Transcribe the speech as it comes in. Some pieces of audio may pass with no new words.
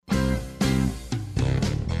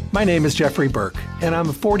My name is Jeffrey Burke, and I'm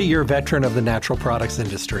a 40-year veteran of the natural products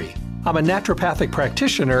industry. I'm a naturopathic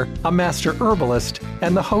practitioner, a master herbalist,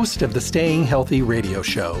 and the host of the Staying Healthy radio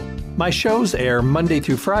show. My shows air Monday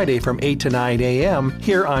through Friday from 8 to 9 a.m.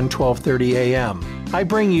 here on 12:30 a.m. I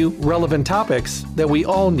bring you relevant topics that we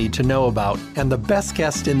all need to know about and the best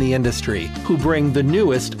guests in the industry who bring the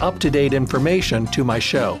newest up-to-date information to my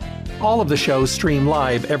show. All of the shows stream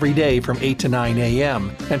live every day from 8 to 9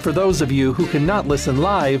 a.m. And for those of you who cannot listen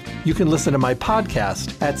live, you can listen to my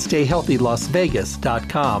podcast at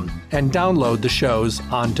stayhealthylasvegas.com and download the shows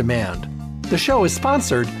on demand. The show is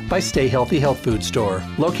sponsored by Stay Healthy Health Food Store,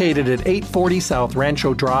 located at 840 South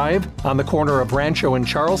Rancho Drive on the corner of Rancho and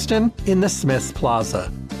Charleston in the Smiths Plaza.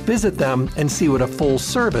 Visit them and see what a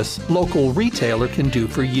full-service local retailer can do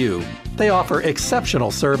for you. They offer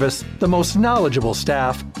exceptional service, the most knowledgeable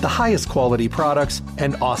staff, the highest quality products,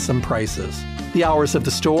 and awesome prices. The hours of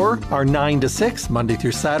the store are 9 to 6, Monday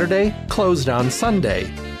through Saturday, closed on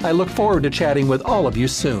Sunday. I look forward to chatting with all of you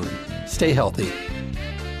soon. Stay healthy.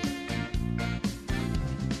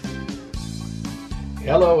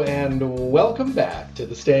 Hello and welcome back to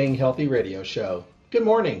the Staying Healthy radio show. Good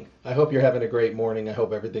morning. I hope you're having a great morning. I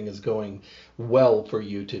hope everything is going well for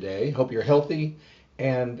you today. Hope you're healthy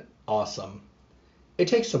and awesome. It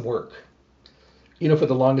takes some work. For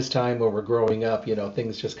the longest time when we're growing up,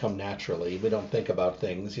 things just come naturally. We don't think about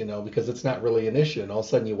things, because it's not really an issue. And all of a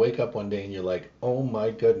sudden you wake up one day and you're like, oh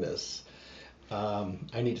my goodness,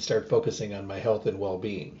 I need to start focusing on my health and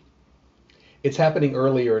well-being. It's happening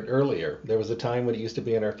earlier and earlier. There was a time when it used to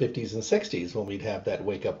be in our 50s and 60s when we'd have that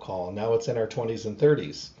wake-up call. Now it's in our 20s and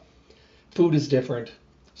 30s. Food is different.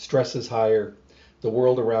 Stress is higher. The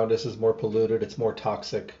world around us is more polluted. It's more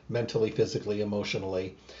toxic, mentally, physically,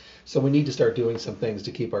 emotionally. So we need to start doing some things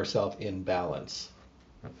to keep ourselves in balance.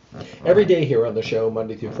 Every day here on the show,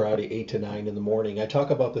 Monday through Friday, 8 to 9 in the morning, I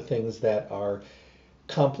talk about the things that are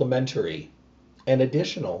complementary and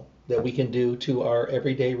additional that we can do to our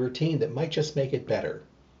everyday routine that might just make it better.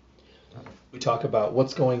 We talk about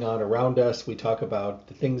what's going on around us. We talk about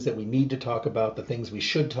the things that we need to talk about, the things we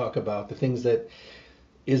should talk about, the things that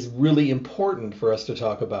is really important for us to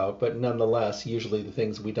talk about, but nonetheless, usually the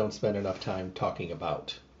things we don't spend enough time talking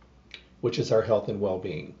about, which is our health and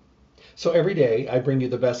well-being. So every day I bring you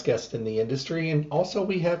the best guests in the industry, and also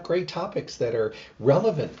we have great topics that are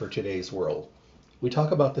relevant for today's world. We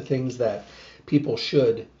talk about the things that people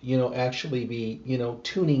should, actually be,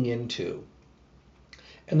 tuning into.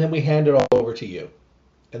 And then we hand it all over to you.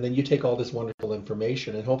 And then you take all this wonderful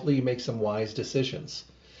information and hopefully you make some wise decisions.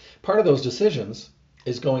 Part of those decisions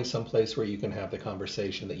is going someplace where you can have the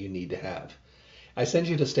conversation that you need to have. I send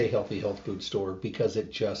you to Stay Healthy Health Food Store because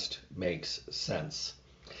it just makes sense.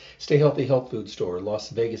 Stay Healthy Health Food Store, Las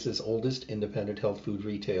Vegas's oldest independent health food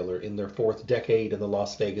retailer in their 4th decade in the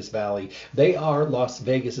Las Vegas Valley. They are Las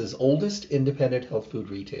Vegas's oldest independent health food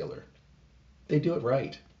retailer. They do it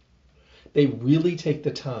right. They really take the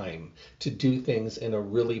time to do things in a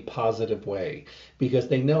really positive way because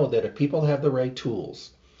they know that if people have the right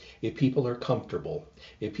tools, if people are comfortable,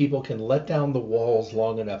 if people can let down the walls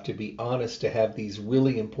long enough to be honest, to have these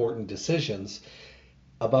really important decisions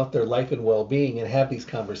about their life and well-being and have these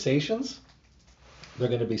conversations, they're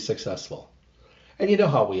going to be successful. And you know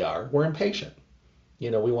how we are. We're impatient.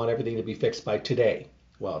 We want everything to be fixed by today.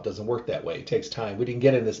 Well, it doesn't work that way. It takes time. We didn't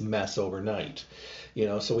get in this mess overnight.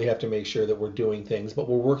 So we have to make sure that we're doing things, but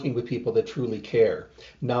we're working with people that truly care.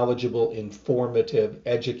 Knowledgeable, informative,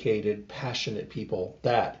 educated, passionate people.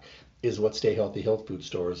 That is what Stay Healthy Health Food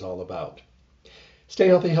Store is all about. Stay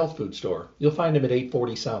Healthy Health Food Store. You'll find them at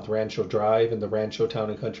 840 South Rancho Drive in the Rancho Town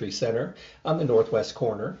and Country Center on the northwest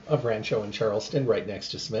corner of Rancho and Charleston, right next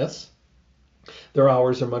to Smith's. Their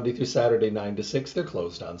hours are Monday through Saturday, 9 to 6. They're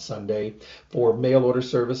closed on Sunday for mail order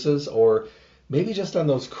services, or maybe just on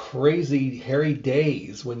those crazy, hairy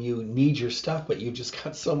days when you need your stuff, but you just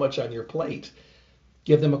got so much on your plate.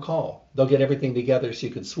 Give them a call. They'll get everything together so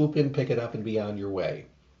you can swoop in, pick it up, and be on your way.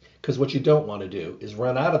 Because what you don't want to do is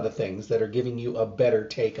run out of the things that are giving you a better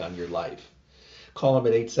take on your life. Call them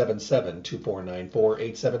at 877-2494,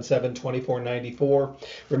 877-2494.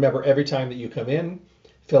 Remember, every time that you come in,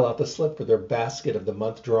 fill out the slip for their basket of the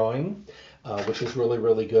month drawing, which is really,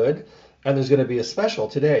 really good. And there's going to be a special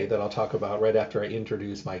today that I'll talk about right after I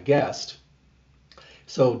introduce my guest.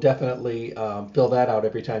 So definitely fill that out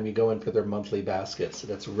every time you go in for their monthly baskets.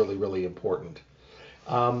 That's really, really important.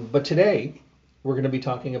 But today, we're going to be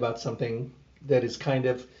talking about something that is kind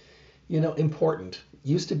of, important.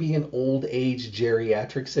 Used to be an old age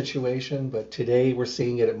geriatric situation, but today we're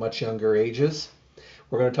seeing it at much younger ages.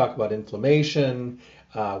 We're going to talk about inflammation.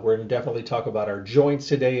 We're going to definitely talk about our joints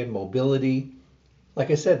today and mobility. Like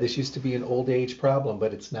I said, this used to be an old age problem,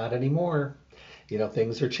 but it's not anymore.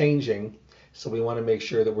 Things are changing, so we want to make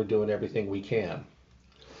sure that we're doing everything we can.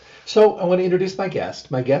 So I want to introduce my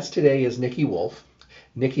guest. My guest today is Nikki Wolf.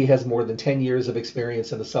 Nikki has more than 10 years of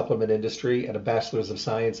experience in the supplement industry and a bachelor's of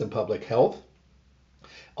science in public health.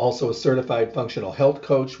 Also a certified functional health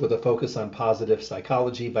coach with a focus on positive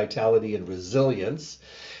psychology, vitality, and resilience.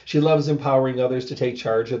 She loves empowering others to take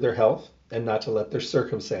charge of their health and not to let their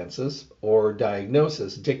circumstances or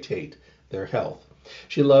diagnosis dictate their health.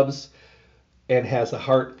 She loves and has a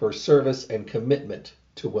heart for service and commitment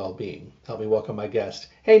to well-being. Help me welcome my guest.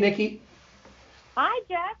 Hey, Nikki. Hi,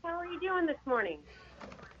 Jeff. How are you doing this morning?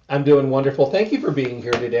 I'm doing wonderful. Thank you for being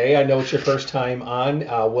here today. I know it's your first time on.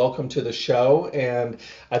 Welcome to the show, and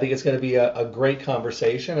I think it's going to be a great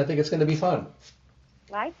conversation. I think it's going to be fun.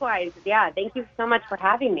 Likewise. Yeah, thank you so much for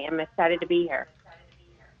having me. I'm excited to be here.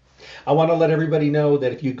 I want to let everybody know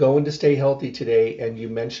that if you go into Stay Healthy today and you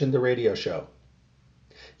mention the radio show,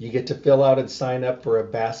 you get to fill out and sign up for a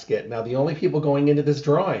basket. Now, the only people going into this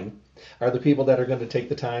drawing are the people that are going to take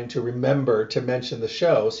the time to remember to mention the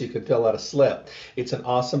show, so you can fill out a slip. It's an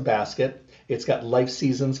awesome basket. It's got Life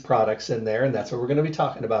Seasons products in there, and that's what we're going to be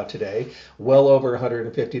talking about today. Well over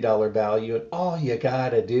 $150 value, and all you got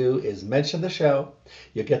to do is mention the show.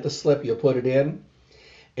 You'll get the slip, you'll put it in.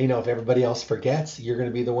 And, if everybody else forgets, you're going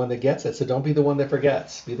to be the one that gets it. So don't be the one that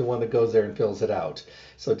forgets. Be the one that goes there and fills it out.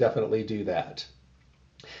 So definitely do that.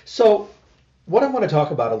 So what I want to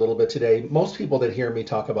talk about a little bit today, most people that hear me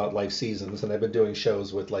talk about Life Seasons, and I've been doing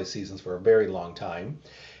shows with Life Seasons for a very long time,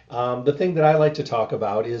 the thing that I like to talk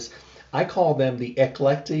about is I call them the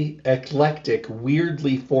eclectic,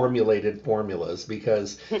 weirdly formulated formulas,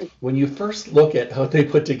 because when you first look at how they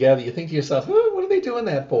put together, you think to yourself, oh, what are they doing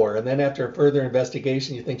that for? And then after further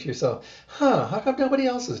investigation, you think to yourself, how come nobody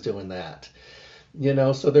else is doing that?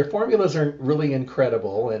 So their formulas are really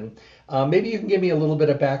incredible. And maybe you can give me a little bit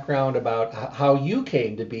of background about how you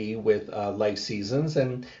came to be with Life Seasons,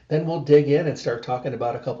 and then we'll dig in and start talking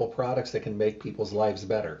about a couple products that can make people's lives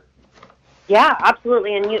better. Yeah,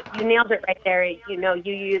 absolutely. And you nailed it right there. You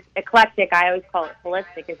use eclectic. I always call it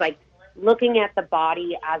holistic. It's like looking at the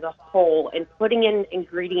body as a whole and putting in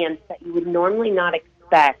ingredients that you would normally not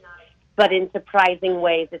expect, but in surprising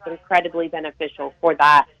ways, it's incredibly beneficial for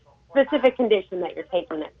that specific condition that you're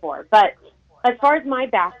taking it for. But as far as my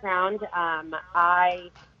background,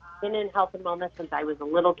 I've been in health and wellness since I was a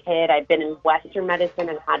little kid. I've been in Western medicine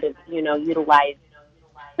and had to, utilize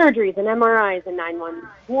surgeries and MRIs and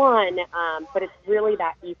 911. But it's really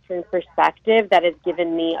that Eastern perspective that has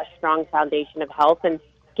given me a strong foundation of health and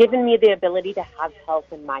given me the ability to have health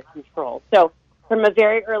in my control. So from a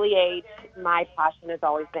very early age, my passion has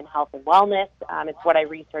always been health and wellness. It's what I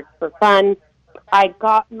research for fun. I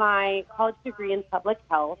got my college degree in public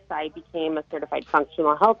health. I became a certified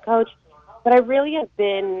functional health coach, but I really have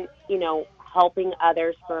been, helping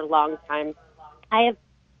others for a long time. I have,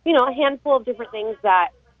 a handful of different things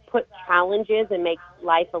that put challenges and make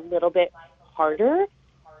life a little bit harder.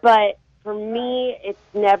 But for me, it's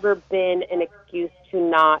never been an excuse to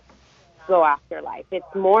not go after life.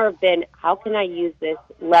 It's more been, how can I use this,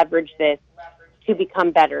 leverage this to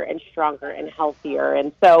become better and stronger and healthier?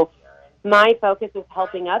 And so my focus is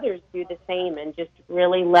helping others do the same and just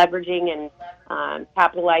really leveraging and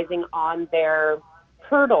capitalizing on their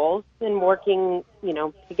hurdles and working,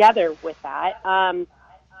 together with that.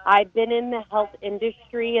 I've been in the health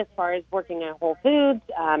industry as far as working at Whole Foods.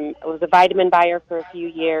 I was a vitamin buyer for a few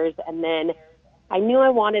years, and then I knew I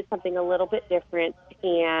wanted something a little bit different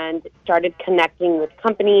and started connecting with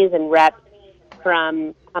companies and reps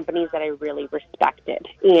from companies that I really respected.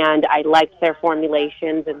 And I liked their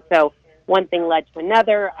formulations, and so one thing led to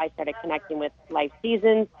another. I started connecting with Life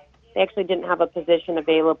Seasons. They actually didn't have a position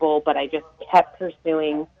available, but I just kept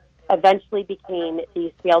pursuing. Eventually became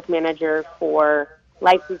the sales manager for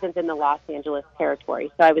Life Seasons in the Los Angeles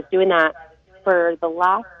territory. So I was doing that for the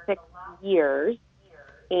last 6 years,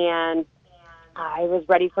 and I was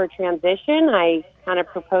ready for a transition. I kind of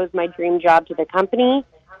proposed my dream job to the company.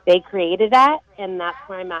 They created that, and that's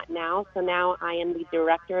where I'm at now. So now I am the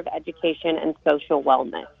Director of Education and Social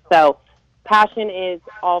Wellness. So passion is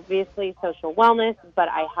obviously social wellness, but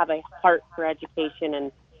I have a heart for education,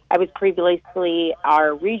 and I was previously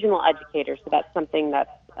our regional educator, so that's something that's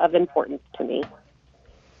of importance to me.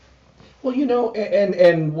 Well,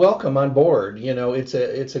 and welcome on board.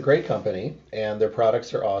 It's a great company, and their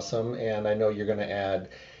products are awesome, and I know you're going to add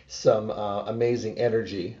some amazing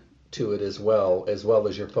energy to it as well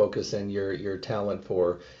as your focus and your talent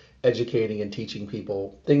for educating and teaching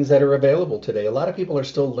people things that are available today. A lot of people are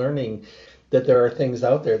still learning that there are things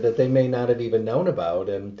out there that they may not have even known about.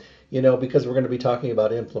 And, because we're going to be talking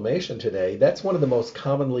about inflammation today, that's one of the most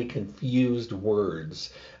commonly confused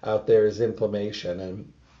words out there is inflammation.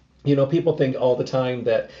 And, people think all the time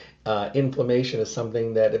that inflammation is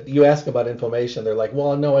something that if you ask about inflammation, they're like,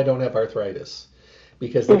 well, no, I don't have arthritis,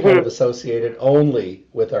 because they kind of associate it only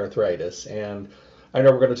with arthritis. And I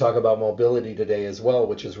know we're going to talk about mobility today as well,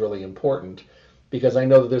 which is really important, because I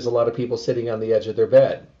know that there's a lot of people sitting on the edge of their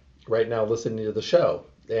bed right now listening to the show,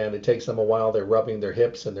 and it takes them a while. They're rubbing their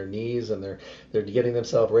hips and their knees, and they're getting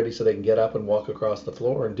themselves ready so they can get up and walk across the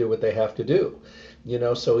floor and do what they have to do.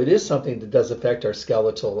 So it is something that does affect our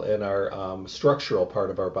skeletal and our structural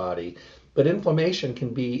part of our body. But inflammation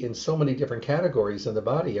can be in so many different categories in the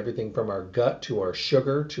body, everything from our gut to our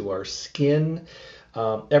sugar to our skin.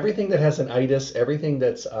 Everything that has an itis, everything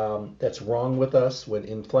that's wrong with us, when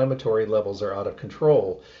inflammatory levels are out of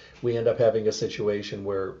control, we end up having a situation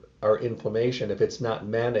where our inflammation, if it's not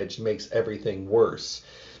managed, makes everything worse.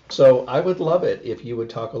 So I would love it if you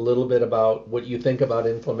would talk a little bit about what you think about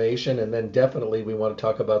inflammation, and then definitely we want to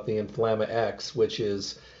talk about the Inflamma X, which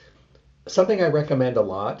is something I recommend a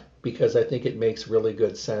lot because I think it makes really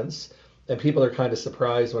good sense. And people are kind of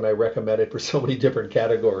surprised when I recommend it for so many different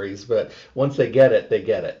categories, but once they get it, they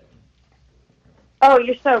get it. Oh,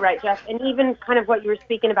 you're so right, Jeff. And even kind of what you were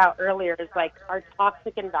speaking about earlier is like our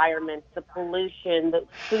toxic environment, the pollution, the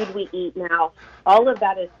food we eat now, all of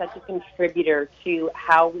that is such a contributor to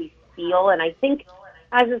how we feel. And I think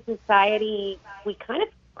as a society, we kind of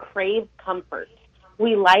crave comfort.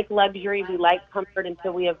 We like luxury, we like comfort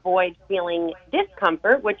until we avoid feeling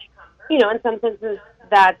discomfort, which, in some senses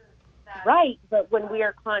that's right. But when we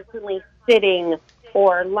are constantly sitting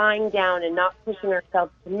or lying down and not pushing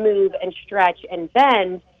ourselves to move and stretch and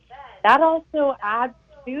bend, that also adds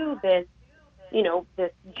to this,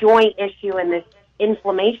 this joint issue and this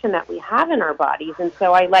inflammation that we have in our bodies. And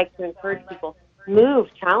so I like to encourage people, move,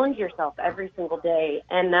 challenge yourself every single day.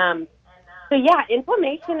 And so, yeah,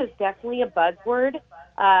 inflammation is definitely a buzzword.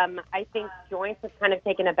 I think joints have kind of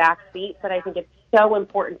taken a back seat, but I think it's so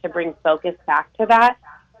important to bring focus back to that,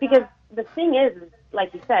 because the thing is,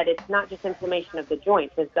 like you said, it's not just inflammation of the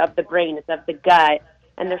joints, it's of the brain, it's of the gut.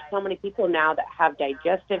 And there's so many people now that have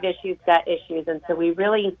digestive issues, gut issues. And so we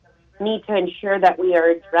really need to ensure that we are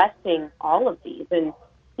addressing all of these. And,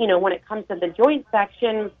 when it comes to the joint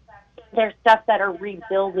section, there's stuff that are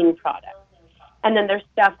rebuilding products. And then there's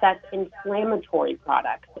stuff that's inflammatory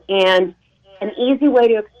products. And an easy way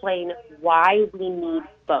to explain why we need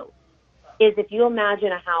both is if you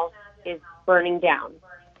imagine a house is burning down.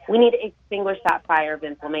 We need to extinguish that fire of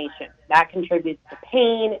inflammation. That contributes to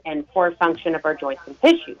pain and poor function of our joints and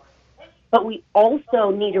tissues. But we also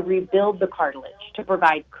need to rebuild the cartilage to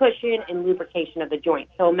provide cushion and lubrication of the joint.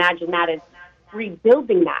 So imagine that as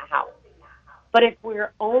rebuilding that house. But if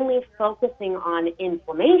we're only focusing on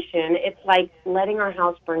inflammation, it's like letting our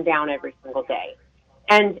house burn down every single day.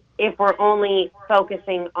 And if we're only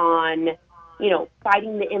focusing on,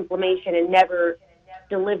 fighting the inflammation and never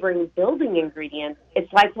delivering building ingredients,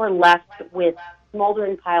 it's like we're left with a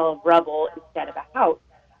smoldering pile of rubble instead of a house.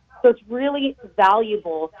 So it's really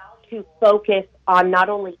valuable to focus on not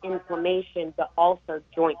only inflammation, but also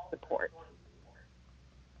joint support.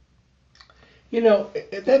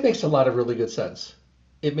 That makes a lot of really good sense.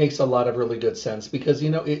 It makes a lot of really good sense because,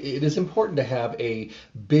 it is important to have a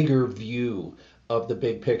bigger view of the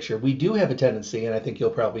big picture. We do have a tendency, and I think you'll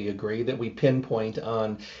probably agree, that we pinpoint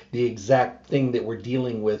on the exact thing that we're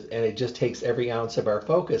dealing with, and it just takes every ounce of our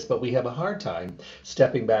focus. But we have a hard time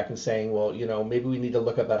stepping back and saying, well, maybe we need to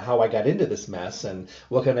look about how I got into this mess and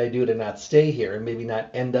what can I do to not stay here and maybe not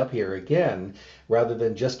end up here again, rather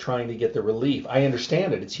than just trying to get the relief. I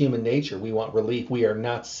understand it. It's human nature. We want relief. We are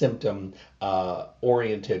not symptom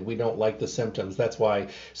oriented. We don't like the symptoms. That's why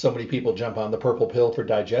so many people jump on the purple pill for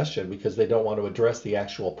digestion, because they don't want to address the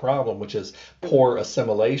actual problem, which is poor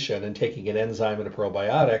assimilation and taking an enzyme and a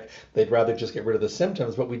probiotic. They'd rather just get rid of the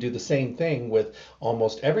symptoms. But we do the same thing with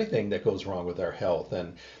almost everything that goes wrong with our health.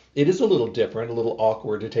 And it is a little different, a little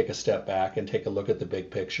awkward to take a step back and take a look at the big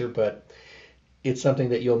picture, but it's something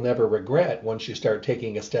that you'll never regret once you start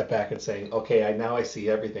taking a step back and saying, okay, now I see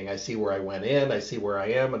everything. I see where I went in, I see where I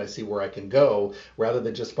am, and I see where I can go, rather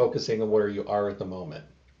than just focusing on where you are at the moment.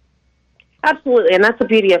 Absolutely, and that's the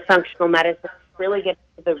beauty of functional medicine, really get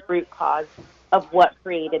to the root cause of what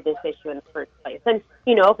created this issue in the first place. And,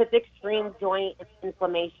 if it's extreme joint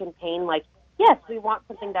inflammation, pain, like, yes, we want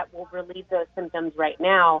something that will relieve those symptoms right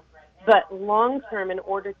now, but long term, in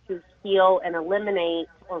order to heal and eliminate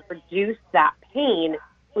or reduce that pain,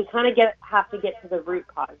 we kind of have to get to the root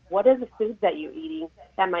cause. What are the foods that you're eating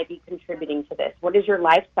that might be contributing to this? What does your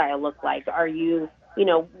lifestyle look like? Are you,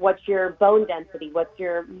 what's your bone density? What's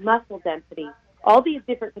your muscle density? All these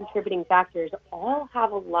different contributing factors all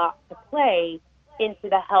have a lot to play into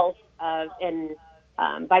the health of and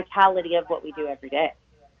vitality of what we do every day.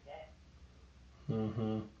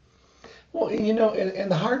 Mm-hmm. Well, and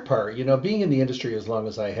the hard part, being in the industry as long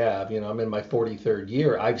as I have, I'm in my 43rd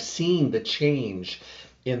year, I've seen the change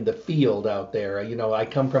in the field out there. I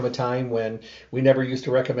come from a time when we never used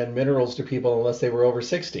to recommend minerals to people unless they were over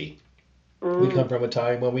 60. We come from a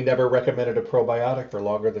time when we never recommended a probiotic for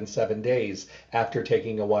longer than 7 days after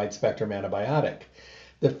taking a wide spectrum antibiotic.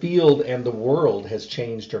 The field and the world has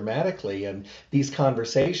changed dramatically, and these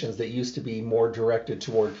conversations that used to be more directed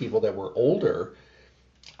toward people that were older,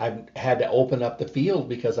 I've had to open up the field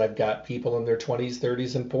because I've got people in their 20s,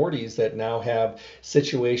 30s, and 40s that now have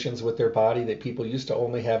situations with their body that people used to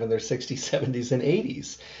only have in their 60s, 70s, and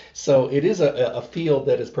 80s. So it is a field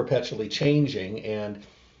that is perpetually changing. And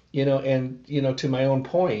to my own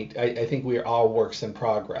point, I think we are all works in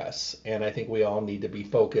progress. And I think we all need to be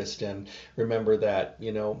focused and remember that,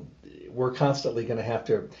 we're constantly going to have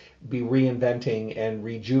to be reinventing and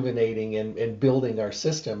rejuvenating and building our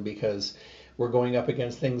system, because we're going up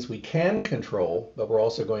against things we can control, but we're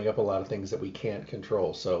also going up a lot of things that we can't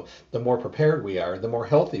control. So the more prepared we are, the more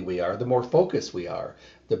healthy we are, the more focused we are,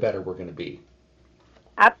 the better we're going to be.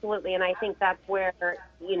 Absolutely. And I think that's where,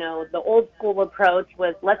 the old school approach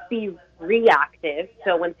was, let's be reactive.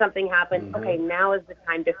 So when something happens, okay, now is the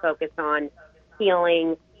time to focus on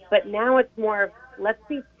healing. But now it's more of, let's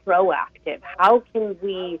be proactive. How can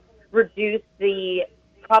we reduce the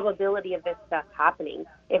probability of this stuff happening?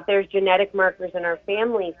 If there's genetic markers in our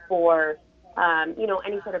family for,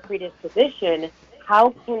 any sort of predisposition,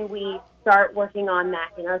 how can we start working on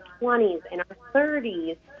that in our 20s, in our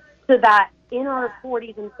 30s, so that in our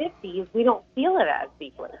 40s and 50s, we don't feel it as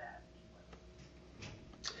deeply?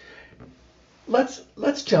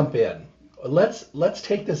 Let's jump in. Let's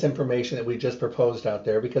take this information that we just proposed out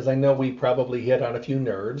there, because I know we probably hit on a few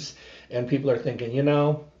nerves, and people are thinking,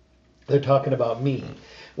 they're talking about me.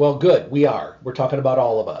 Well, good, we are. We're talking about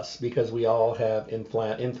all of us, because we all have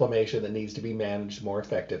inflammation that needs to be managed more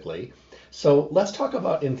effectively. So let's talk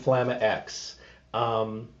about Inflamma-X.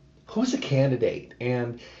 Who's a candidate?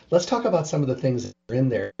 And let's talk about some of the things that are in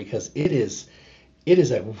there, because it is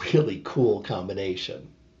a really cool combination.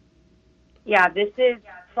 Yeah, this is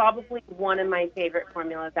probably one of my favorite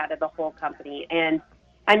formulas out of the whole company. And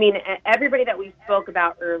I mean, everybody that we spoke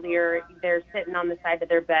about earlier, they're sitting on the side of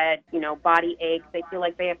their bed, body aches. They feel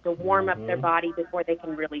like they have to warm up their body before they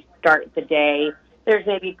can really start the day. There's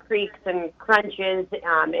maybe creaks and crunches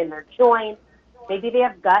in their joints. Maybe they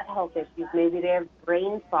have gut health issues. Maybe they have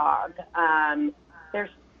brain fog. There's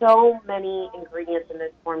so many ingredients in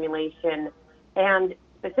this formulation, and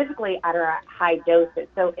specifically at our high doses.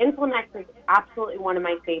 So Inflamma-X is absolutely one of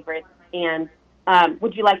my favorites. And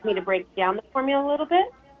would you like me to break down the formula a little bit?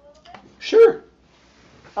 Sure.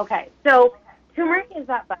 Okay, so turmeric is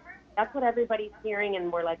that butter. That's what everybody's hearing,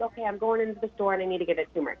 and we're like, okay, I'm going into the store and I need to get a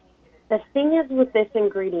turmeric. The thing is with this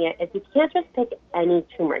ingredient is you can't just pick any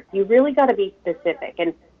turmeric. You really got to be specific.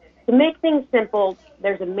 And to make things simple,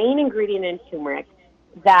 there's a main ingredient in turmeric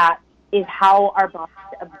that is how our bodies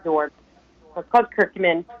absorb. So it's called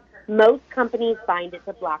curcumin. Most companies bind it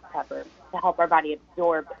to black pepper to help our body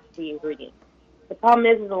absorb the ingredient. The problem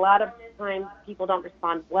is a lot of times people don't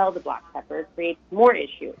respond well to black pepper. It creates more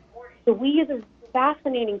issues. So we use a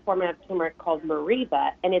fascinating form of turmeric called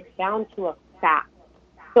Mariva, and it's bound to a fat.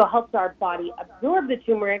 So it helps our body absorb the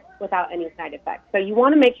turmeric without any side effects. So you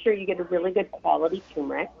want to make sure you get a really good quality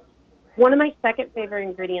turmeric. One of my second favorite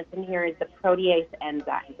ingredients in here is the protease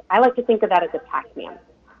enzymes. I like to think of that as a Pac-Man.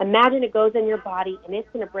 Imagine it goes in your body, and it's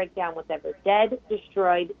going to break down whatever dead,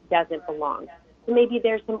 destroyed, doesn't belong. So maybe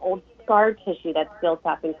there's some old scar tissue that's built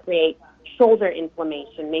up and create shoulder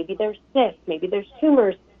inflammation. Maybe there's cysts. Maybe there's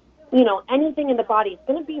tumors. Anything in the body is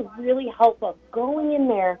going to be really helpful going in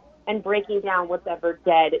there and breaking down whatever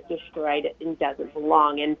dead, destroyed, and doesn't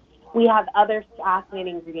belong. And we have other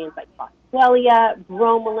fascinating ingredients like boswellia,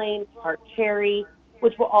 bromelain, tart cherry,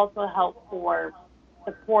 which will also help for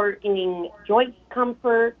supporting joint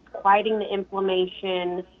comfort, quieting the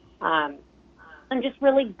inflammation, and just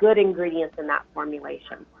really good ingredients in that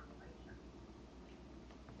formulation.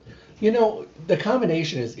 The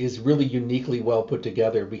combination is really uniquely well put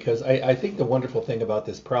together, because I think the wonderful thing about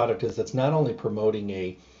this product is it's not only promoting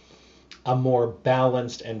a more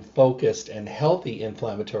balanced and focused and healthy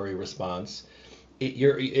inflammatory response,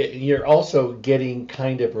 you're also getting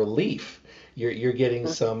kind of relief. You're getting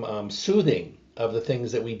some soothing of the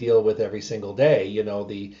things that we deal with every single day. You know,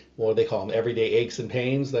 the what do they call them? Everyday aches and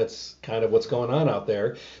pains. That's kind of what's going on out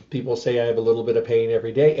there. People say I have a little bit of pain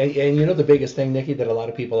every day. And you know, the biggest thing, Nikki, that a lot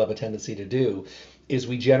of people have a tendency to do is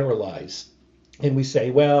we generalize. And we say,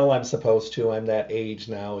 well, I'm supposed to, I'm that age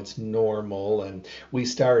now, it's normal. And we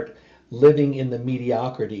start living in the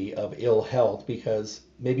mediocrity of ill health because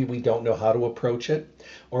maybe we don't know how to approach it,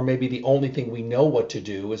 or maybe the only thing we know what to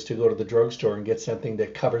do is to go to the drugstore and get something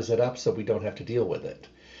that covers it up so we don't have to deal with it.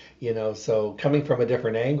 You know, so coming from a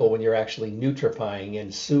different angle when you're actually nutrifying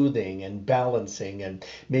and soothing and balancing and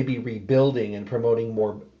maybe rebuilding and promoting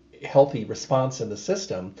more healthy response in the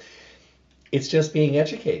system, it's just being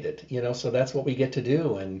educated, you know, so that's what we get to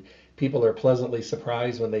do. And people are pleasantly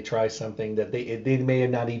surprised when they try something that they may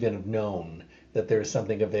not even have known that there's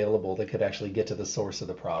something available that could actually get to the source of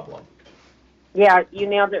the problem. Yeah, you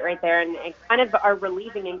nailed it right there. And kind of our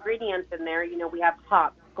relieving ingredients in there, you know, we have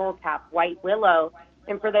hop, skullcap, white willow.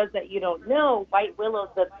 And for those that you don't know, white willow,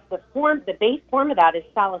 the base form of that is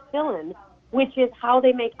salicylin, which is how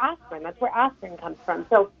they make aspirin. That's where aspirin comes from.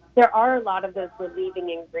 So there are a lot of those relieving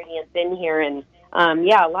ingredients in here. And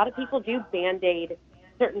yeah, a lot of people do Band-Aid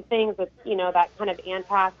certain things with, you know, that kind of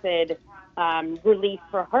antacid relief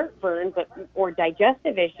for heartburn or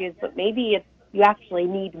digestive issues, but maybe you actually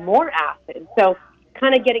need more acid. So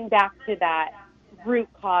kind of getting back to that root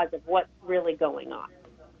cause of what's really going on.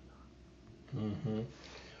 Mm-hmm.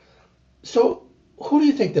 So who do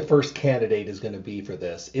you think the first candidate is going to be for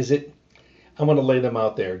this? Is it, I want to lay them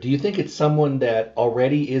out there. Do you think it's someone that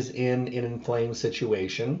already is in an inflamed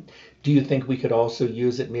situation? Do you think we could also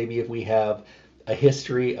use it maybe if we have a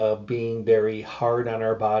history of being very hard on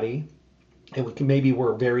our body? And maybe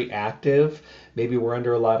we're very active, maybe we're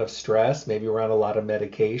under a lot of stress, maybe we're on a lot of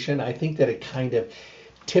medication. I think that it kind of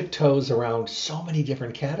tiptoes around so many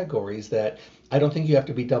different categories that I don't think you have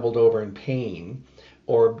to be doubled over in pain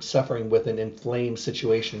or suffering with an inflamed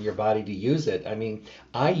situation in your body to use it. I mean,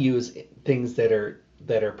 I use things that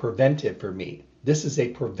are preventive for me. This is a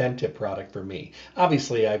preventive product for me.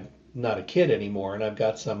 Obviously, I'm not a kid anymore, and I've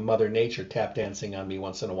got some Mother Nature tap dancing on me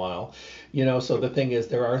once in a while. You know, so the thing is,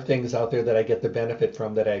 there are things out there that I get the benefit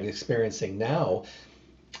from that I'm experiencing now.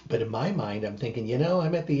 But in my mind, I'm thinking, you know,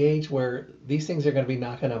 I'm at the age where these things are going to be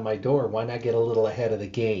knocking on my door. Why not get a little ahead of the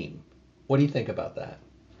game? What do you think about that?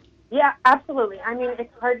 Yeah, absolutely. I mean,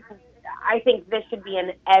 it's hard. I think this should be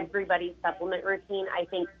in everybody's supplement routine. I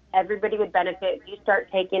think everybody would benefit if you start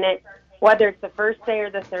taking it, whether it's the first day or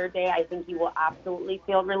the third day. I think you will absolutely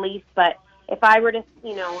feel relief. But if I were to,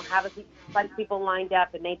 you know, have a bunch of people lined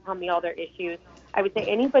up and they tell me all their issues, I would say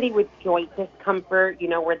anybody with joint discomfort, you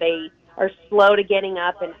know, where they are slow to getting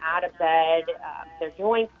up and out of bed, their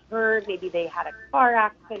joints hurt, maybe they had a car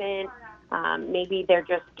accident, maybe they're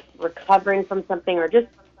just recovering from something, or just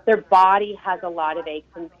their body has a lot of aches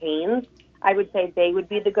and pains, I would say they would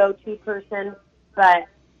be the go-to person. But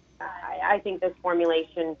I think this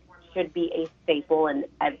formulation should be a staple in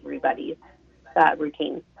everybody's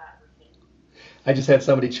routine. I just had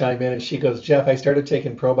somebody chime in and she goes, Jeff, I started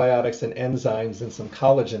taking probiotics and enzymes and some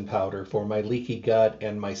collagen powder for my leaky gut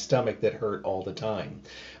and my stomach that hurt all the time.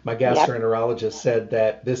 My gastroenterologist said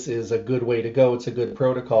that this is a good way to go. It's a good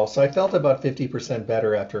protocol. So I felt about 50%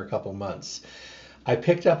 better after a couple months. I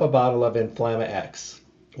picked up a bottle of Inflamma X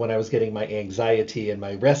when I was getting my anxiety and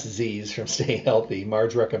my rest Z's from Staying Healthy.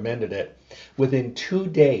 Marge recommended it. Within 2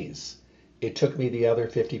 days, it took me the other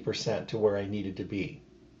 50% to where I needed to be.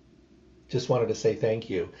 Just wanted to say thank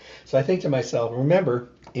you. So I think to myself,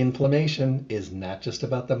 remember, inflammation is not just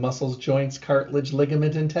about the muscles, joints, cartilage,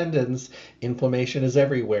 ligament, and tendons. Inflammation is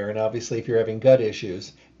everywhere. And obviously, if you're having gut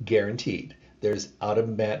issues, guaranteed, there's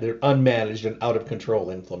unmanaged and out of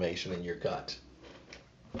control inflammation in your gut.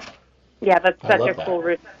 Yeah, that's such a cool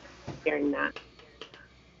routine, hearing that.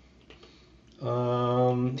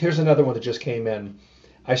 Here's another one that just came in.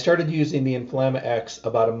 I started using the Inflamma X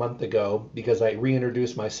about a month ago because I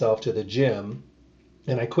reintroduced myself to the gym,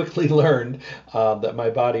 and I quickly learned that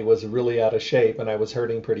my body was really out of shape and I was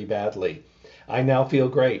hurting pretty badly. I now feel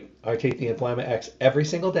great. I take the Inflamma X every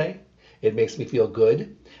single day. It makes me feel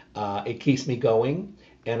good. It keeps me going,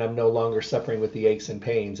 and I'm no longer suffering with the aches and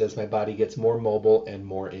pains as my body gets more mobile and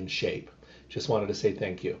more in shape. Just wanted to say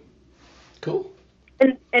thank you. Cool.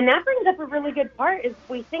 And that brings up a really good part, is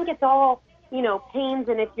we think it's all, you know, pains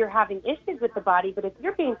and if you're having issues with the body, but if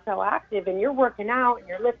you're being so active and you're working out and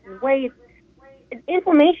you're lifting weights,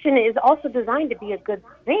 inflammation is also designed to be a good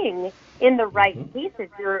thing in the right cases.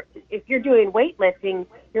 If you're doing weightlifting,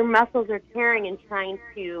 your muscles are tearing and trying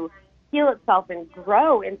to heal itself and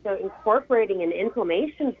grow. And so incorporating an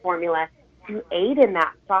inflammation formula to aid in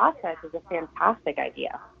that process is a fantastic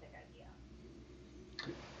idea.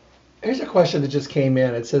 Here's a question that just came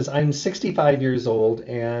in. It says, I'm 65 years old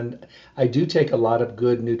and I do take a lot of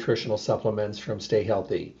good nutritional supplements from Stay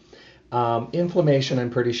Healthy. Inflammation, I'm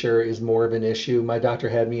pretty sure, is more of an issue. My doctor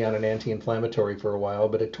had me on an anti-inflammatory for a while,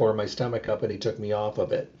 but it tore my stomach up and he took me off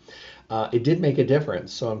of it. It did make a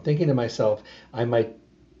difference. So I'm thinking to myself, I might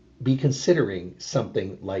be considering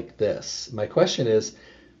something like this. My question is,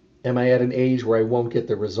 am I at an age where I won't get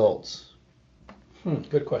the results?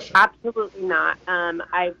 Good question. Absolutely not.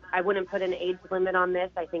 I wouldn't put an age limit on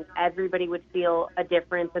this. I think everybody would feel a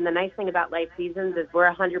difference. And the nice thing about Life Seasons is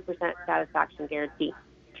we're 100% satisfaction guarantee.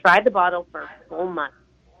 Try the bottle for a full month.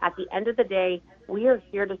 At the end of the day, we are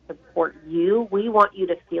here to support you. We want you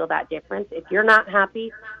to feel that difference. If you're not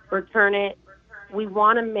happy, return it. We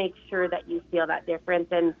want to make sure that you feel that difference.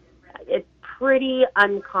 And it's pretty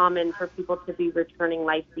uncommon for people to be returning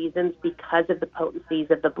Life Seasons because of the potencies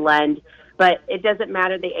of the blend. But it doesn't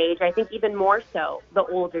matter the age. I think even more so, the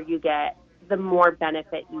older you get, the more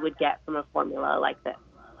benefit you would get from a formula like this.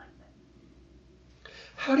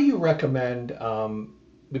 How do you recommend,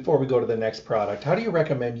 before we go to the next product, how do you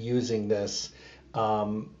recommend using this?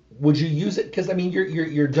 Would you use it? Because I mean,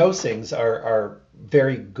 your dosings are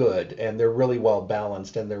very good and they're really well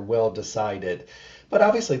balanced and they're well decided. But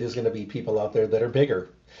obviously, there's going to be people out there that are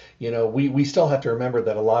bigger. You know, we still have to remember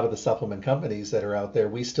that a lot of the supplement companies that are out there,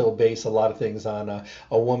 we still base a lot of things on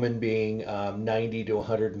a woman being 90 to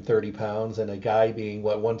 130 pounds and a guy being,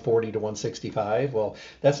 what, 140 to 165. Well,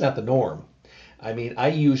 that's not the norm. I mean, I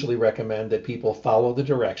usually recommend that people follow the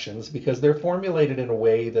directions because they're formulated in a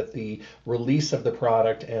way that the release of the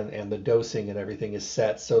product and the dosing and everything is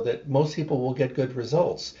set so that most people will get good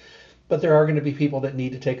results. But there are going to be people that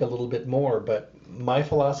need to take a little bit more. But my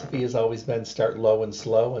philosophy has always been start low and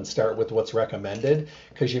slow and start with what's recommended,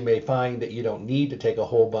 because you may find that you don't need to take a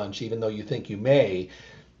whole bunch, even though you think you may.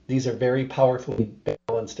 These are very powerfully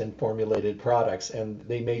balanced and formulated products, and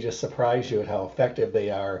they may just surprise you at how effective they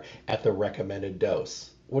are at the recommended dose.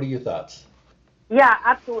 What are your thoughts? Yeah,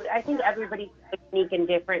 absolutely. I think everybody's unique and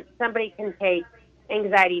different. Somebody can take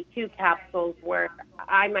anxiety 2 capsules where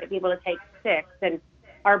I might be able to take 6, and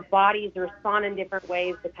our bodies respond in different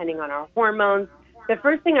ways depending on our hormones. The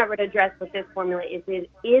first thing I would address with this formula is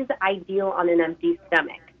it is ideal on an empty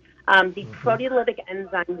stomach. The proteolytic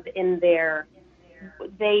enzymes in there,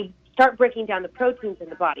 they start breaking down the proteins in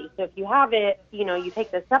the body. So if you have it, you know, you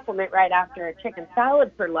take the supplement right after a chicken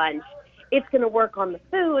salad for lunch, it's going to work on the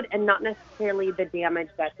food and not necessarily the damage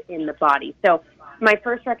that's in the body. So my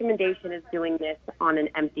first recommendation is doing this on an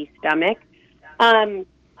empty stomach.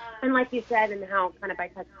 And like you said, and how kind of I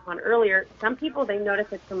touched upon earlier, some people, they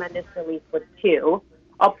notice a tremendous relief with 2.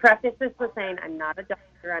 I'll preface this with saying I'm not a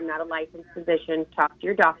doctor, I'm not a licensed physician, talk to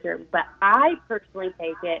your doctor, but I personally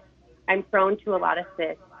take it. I'm prone to a lot of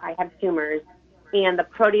cysts. I have tumors. And the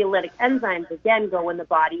proteolytic enzymes, again, go in the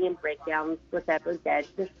body and break down whatever's dead,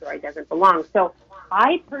 destroyed, doesn't belong. So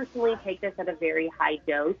I personally take this at a very high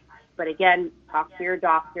dose. But again, talk to your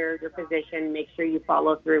doctor, your physician, make sure you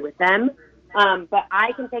follow through with them. But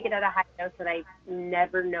I can take it at a high dose that I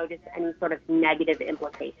never noticed any sort of negative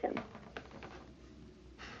implications.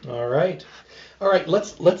 All right. All right,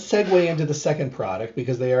 let's segue into the second product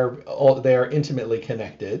because they are intimately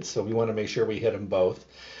connected, so we want to make sure we hit them both.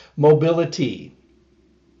 Mobility.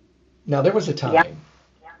 Now there was a time, Yep.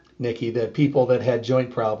 Nikki, that people that had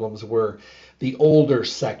joint problems were the older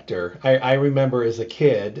sector. I remember as a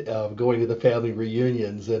kid going to the family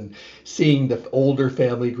reunions and seeing the older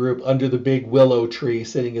family group under the big willow tree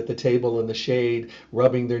sitting at the table in the shade,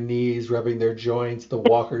 rubbing their knees, rubbing their joints, the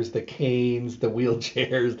walkers, the canes, the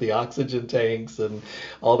wheelchairs, the oxygen tanks, and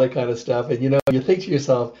all that kind of stuff. And you know, you think to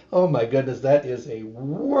yourself, oh my goodness, that is a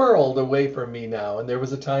world away from me now. And there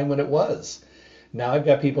was a time when it was. Now I've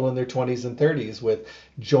got people in their 20s and 30s with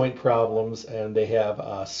joint problems, and they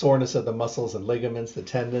have soreness of the muscles and ligaments, the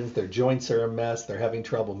tendons, their joints are a mess, they're having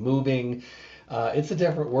trouble moving. It's a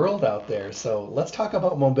different world out there. So let's talk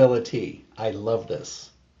about mobility. I love this.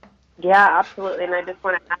 Yeah, absolutely. And I just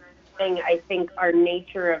want to add one thing. I think our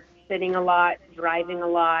nature of sitting a lot, driving a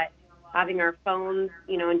lot, having our phones,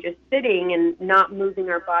 you know, and just sitting and not moving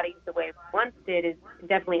our bodies the way we once did is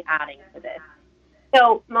definitely adding to this.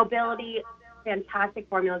 So mobility, fantastic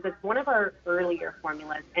formulas. It's one of our earlier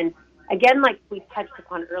formulas. And again, like we touched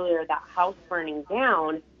upon earlier, that house burning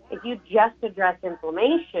down, if you just address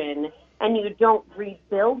inflammation and you don't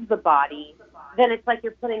rebuild the body, then it's like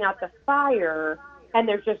you're putting out the fire and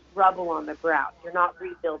there's just rubble on the ground. You're not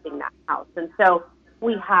rebuilding that house. And so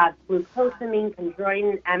we have glucosamine,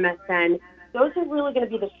 chondroitin, MSM. Those are really going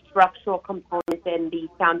to be the structural components and the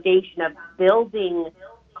foundation of building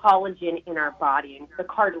collagen in our body, the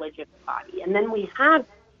cartilage of the body. And then we have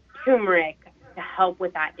turmeric to help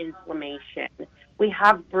with that inflammation. We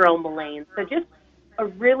have bromelain. So just a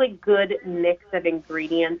really good mix of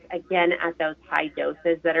ingredients, again, at those high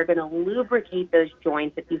doses that are going to lubricate those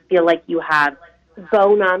joints if you feel like you have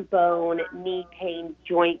bone on bone, knee pain,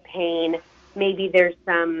 joint pain. Maybe there's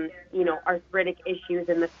some, arthritic issues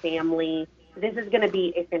in the family. This is going to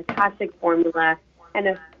be a fantastic formula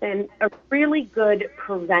and a really good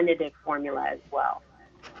preventative formula as well.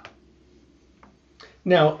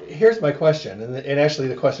 Now, here's my question, and actually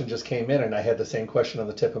the question just came in, and I had the same question on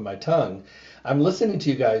the tip of my tongue. I'm listening to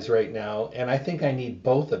you guys right now, and I think I need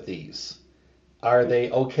both of these. Are they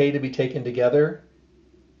okay to be taken together?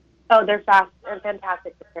 Oh, they're fast and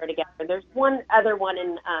fantastic to pair together. There's one other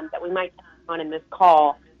one that we might touch on in this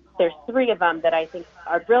call. There's three of them that I think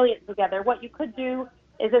are brilliant together. What you could do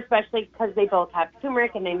is, especially because they both have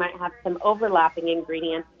turmeric and they might have some overlapping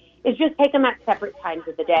ingredients, is just take them at separate times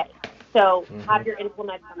of the day. So have your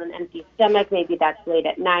Inflamex on an empty stomach. Maybe that's late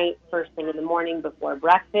at night, first thing in the morning before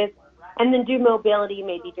breakfast. And then do mobility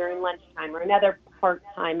maybe during lunchtime or another part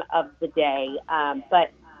time of the day.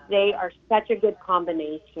 But they are such a good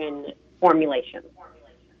combination formulation.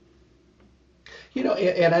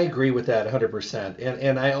 And I agree with that 100%.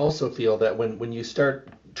 And I also feel that when you start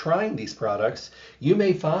trying these products, you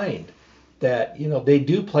may find that they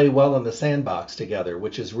do play well in the sandbox together,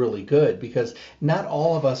 which is really good because not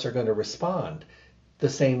all of us are going to respond the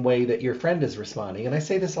same way that your friend is responding. And I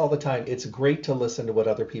say this all the time, it's great to listen to what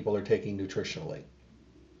other people are taking nutritionally.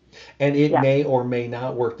 And it may or may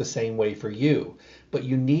not work the same way for you. But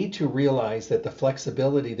you need to realize that the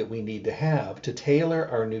flexibility that we need to have to tailor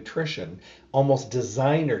our nutrition, almost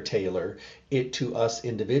designer tailor it to us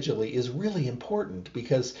individually, is really important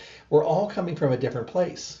because we're all coming from a different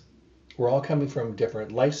place. We're all coming from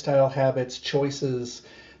different lifestyle habits, choices,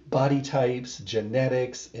 body types,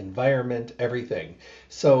 genetics, environment, everything.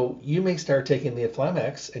 So you may start taking the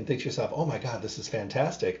Inflamex and think to yourself, oh my God, this is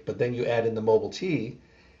fantastic. But then you add in the Mobile T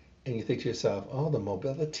and you think to yourself, oh, the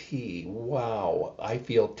Mobility, wow, I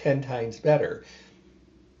feel 10 times better.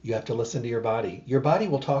 You have to listen to your body. Your body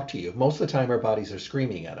will talk to you. Most of the time, our bodies are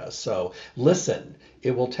screaming at us. So listen.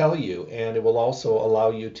 It will tell you, and it will also allow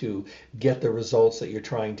you to get the results that you're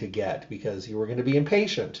trying to get because you were going to be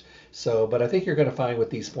impatient. But I think you're going to find with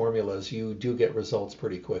these formulas, you do get results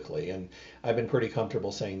pretty quickly. And I've been pretty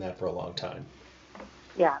comfortable saying that for a long time.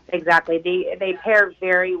 Yeah, exactly. They pair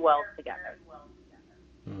very well together.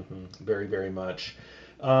 Very, very much.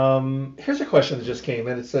 Here's a question that just came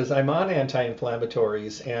in. It says, I'm on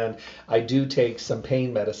anti-inflammatories and I do take some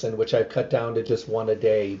pain medicine, which I've cut down to just one a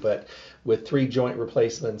day, but with 3 joint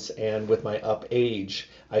replacements and with my up age,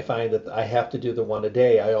 I find that I have to do the one a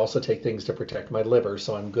day. I also take things to protect my liver,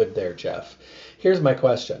 so I'm good there, Jeff. Here's my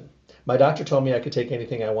question. My doctor told me I could take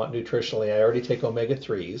anything I want nutritionally. I already take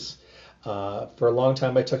omega-3s. For a long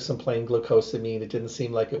time, I took some plain glucosamine. It didn't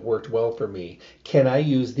seem like it worked well for me. Can I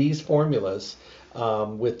use these formulas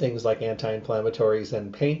with things like anti-inflammatories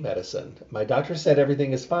and pain medicine? My doctor said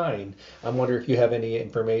everything is fine. I'm wondering if you have any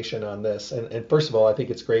information on this. And first of all, I think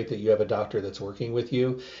it's great that you have a doctor that's working with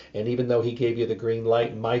you. And even though he gave you the green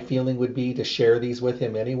light, my feeling would be to share these with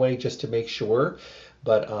him anyway, just to make sure.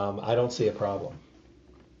 But I don't see a problem.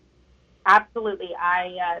 Absolutely.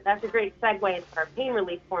 That's a great segue into our pain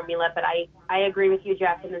relief formula, but I agree with you,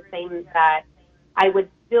 Jeff, in the same that I would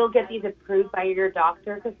still get these approved by your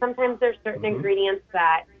doctor because sometimes there's certain ingredients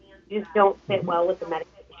that just don't fit well with the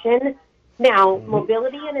medication. Now,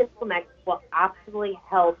 Mobility and Inflamex will absolutely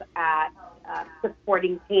help at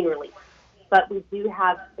supporting pain relief, but we do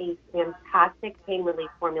have a fantastic pain relief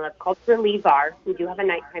formula called Relievar. We do have a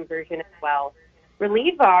nighttime version as well.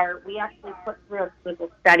 Relievar, we actually put through a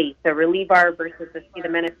clinical study, so Relievar versus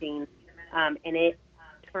acetaminophen, and it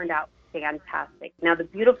turned out fantastic. Now, the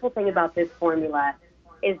beautiful thing about this formula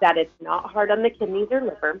is that it's not hard on the kidneys or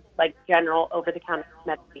liver, like general over-the-counter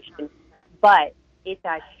medication, but it's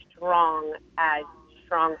as strong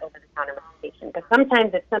over-the-counter medication. Because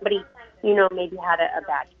sometimes if somebody, maybe had a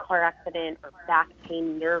bad car accident or back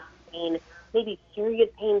pain, nerve pain, maybe serious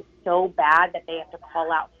pain so bad that they have to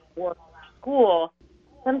call out for school,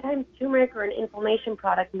 sometimes turmeric or an inflammation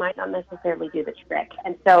product might not necessarily do the trick.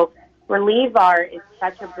 And so Relievar is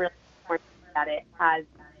such a brilliant formula that it has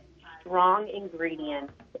strong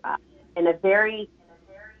ingredients and a very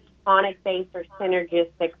tonic-based or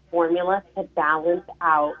synergistic formula to balance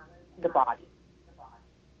out the body.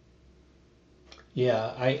 Yeah,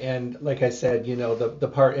 and like I said,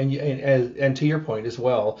 the part and to your point as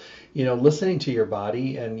well, listening to your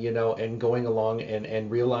body and and going along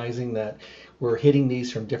and realizing that we're hitting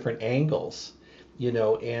these from different angles,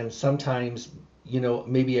 and sometimes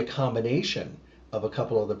maybe a combination of a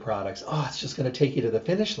couple of the products, oh, it's just going to take you to the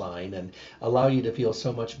finish line and allow you to feel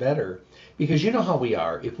so much better. Because you know how we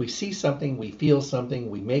are. If we see something, we feel something,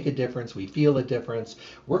 we make a difference, we feel a difference,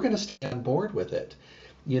 we're going to stay on board with it.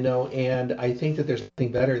 And I think that there's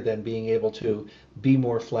nothing better than being able to be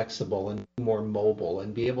more flexible and be more mobile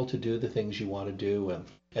and be able to do the things you want to do. And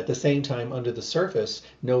at the same time, under the surface,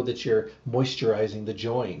 know that you're moisturizing the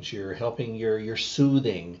joints, you're helping, you're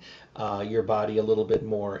soothing your body a little bit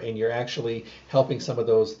more, and you're actually helping some of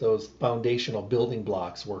those foundational building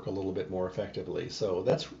blocks work a little bit more effectively. So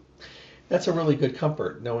that's a really good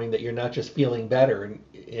comfort, knowing that you're not just feeling better.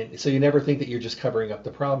 And so you never think that you're just covering up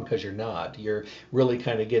the problem, because you're not. You're really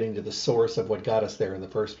kind of getting to the source of what got us there in the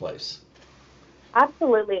first place.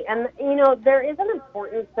 Absolutely. And, there is an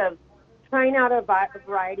importance of trying out a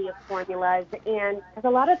variety of formulas. And because a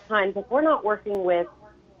lot of times, if we're not working with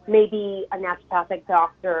maybe a naturopathic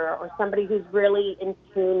doctor or somebody who's really in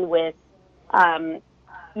tune with,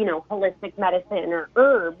 holistic medicine or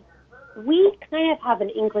herbs, we kind of have an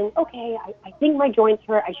inkling, okay, I think my joints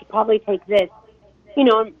hurt. I should probably take this.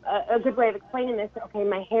 A good way of explaining this, okay,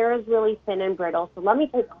 my hair is really thin and brittle, so let me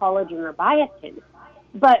take collagen or biotin.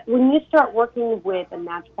 But when you start working with a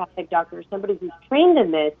naturopathic doctor or somebody who's trained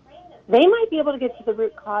in this, they might be able to get to the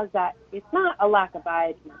root cause that it's not a lack of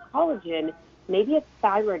biotin or collagen. Maybe it's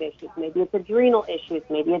thyroid issues. Maybe it's adrenal issues.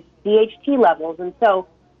 Maybe it's DHT levels. And so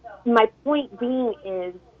my point being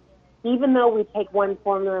is, even though we take one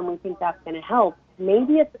formula and we think that's going to help,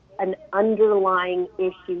 maybe it's an underlying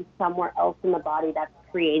issue somewhere else in the body that's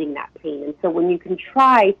creating that pain. And so when you can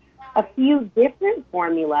try a few different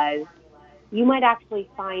formulas, you might actually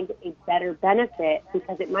find a better benefit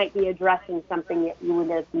because it might be addressing something that you would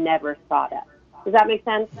have never thought of. Does that make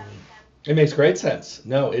sense? It makes great sense.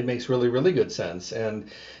 No, it makes really, really good sense.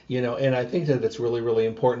 And I think that it's really, really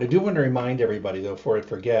important. I do want to remind everybody, though, before I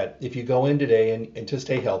forget, if you go in today and to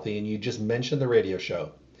stay healthy and you just mention the radio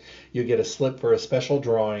show, you get a slip for a special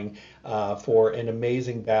drawing for an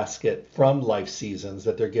amazing basket from Life Seasons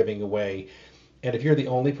that they're giving away. And if you're the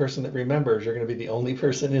only person that remembers, you're going to be the only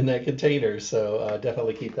person in that container. So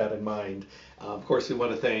definitely keep that in mind. Of course, we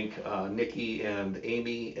want to thank Nikki and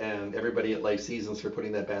Amy and everybody at Life Seasons for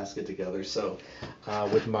putting that basket together. So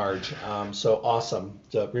with Marge, so awesome.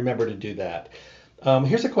 So remember to do that.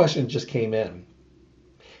 Here's a question that just came in.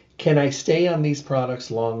 Can I stay on these products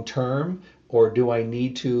long term, or do I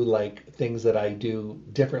need to, like things that I do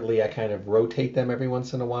differently, I kind of rotate them every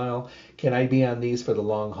once in a while? Can I be on these for the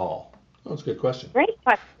long haul? Oh, that's a good question. Great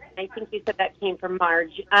question. I think you said that came from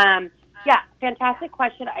Marge. Yeah, fantastic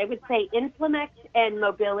question. I would say Inflamex and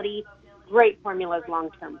Mobility, great formulas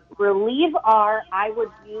long term. Relieve R, I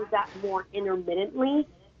would use that more intermittently.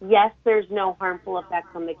 Yes, there's no harmful effects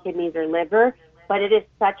on the kidneys or liver, but it is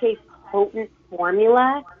such a potent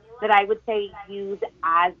formula that I would say use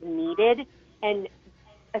as needed. And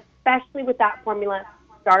especially with that formula,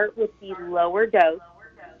 start with the lower dose,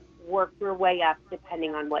 work your way up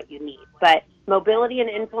depending on what you need. But Mobility and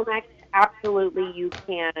Inflamex, absolutely, you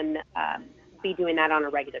can be doing that on a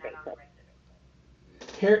regular basis.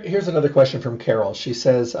 Here's another question from Carol. She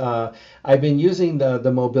says, I've been using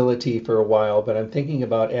the Mobility for a while, but I'm thinking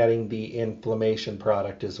about adding the inflammation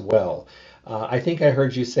product as well. I think I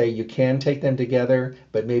heard you say you can take them together,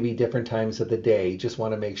 but maybe different times of the day. Just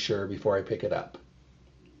want to make sure before I pick it up.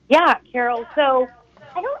 Yeah, Carol. So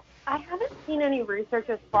I haven't seen any research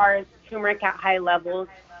as far as turmeric at high levels,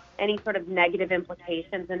 any sort of negative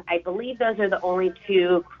implications, and I believe those are the only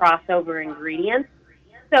two crossover ingredients.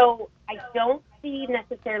 So I don't see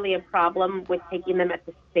necessarily a problem with taking them at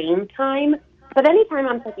the same time, but anytime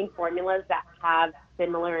I'm taking formulas that have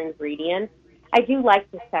similar ingredients, I do like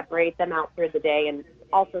to separate them out through the day, and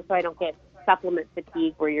also so I don't get supplement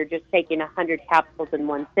fatigue where you're just taking 100 capsules in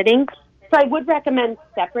one sitting. So I would recommend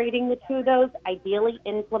separating the two of those, ideally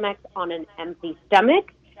Inflamex on an empty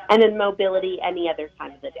stomach, and then Mobility any other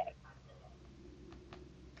time of the day.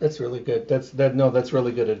 That's really good. That's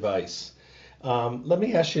really good advice. Let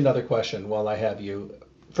me ask you another question while I have you.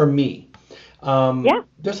 For me, Yeah.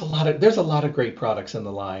 there's a lot of great products in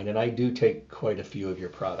the line, and I do take quite a few of your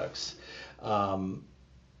products.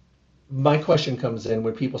 My question comes in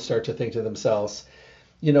when people start to think to themselves,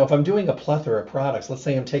 if I'm doing a plethora of products, let's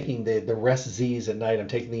say I'm taking the Rest Z's at night, I'm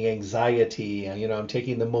taking the anxiety, I'm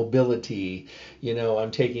taking the mobility,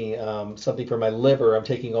 I'm taking something for my liver, I'm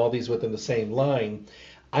taking all these within the same line.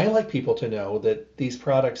 I like people to know that these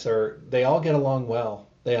products they all get along well.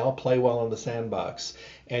 They all play well in the sandbox.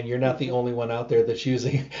 And you're not the only one out there that's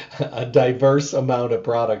using a diverse amount of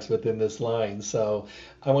products within this line. So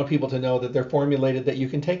I want people to know that they're formulated that you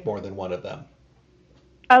can take more than one of them.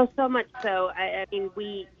 Oh, so much so. I mean,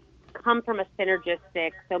 come from a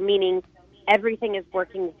synergistic, so meaning everything is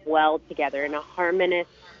working well together in a harmonious,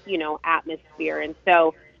 atmosphere. And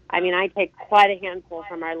so, I mean, I take quite a handful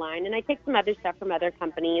from our line, and I take some other stuff from other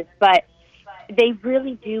companies, but they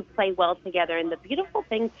really do play well together. And the beautiful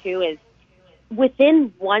thing, too, is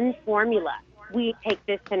within one formula, we take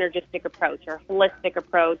this synergistic approach or holistic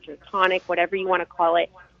approach or tonic, whatever you want to call it,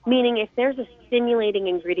 meaning if there's a stimulating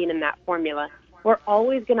ingredient in that formula, we're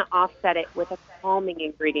always going to offset it with a calming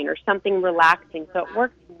ingredient or something relaxing, so it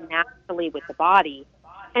works naturally with the body.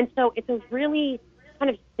 And so it's a really kind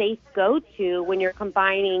of safe go-to when you're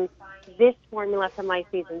combining this formula from Life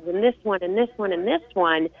Seasons and this one and this one and this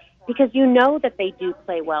one, because you know that they do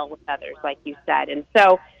play well with others, like you said. And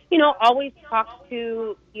so, always talk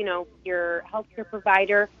to, your healthcare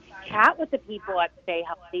provider, chat with the people at Stay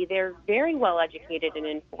Healthy. They're very well educated and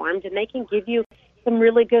informed, and they can give you some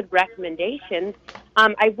really good recommendations.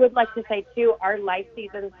 I would like to say, too, our Life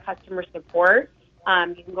Seasons customer support,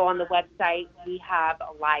 you can go on the website. We have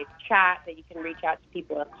a live chat that you can reach out to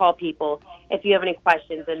people or call people if you have any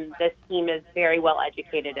questions, and this team is very well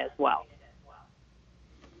educated as well.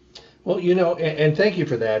 Well, and thank you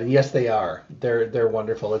for that. And yes, they are. They're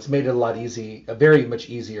wonderful. It's made it a lot very much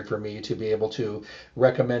easier for me to be able to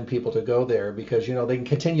recommend people to go there because, they can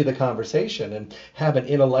continue the conversation and have an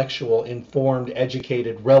intellectual, informed,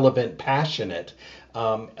 educated, relevant, passionate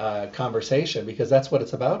conversation, because that's what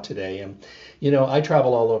it's about today. And, I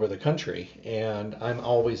travel all over the country and I'm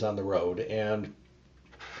always on the road. And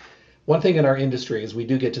one thing in our industry is we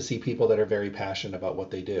do get to see people that are very passionate about what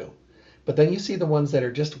they do. But then you see the ones that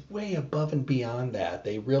are just way above and beyond that.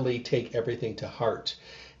 They really take everything to heart.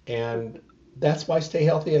 And that's why Stay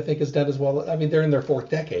Healthy, I think, has done as well. I mean, they're in their 4th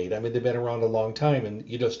decade. I mean, they've been around a long time, and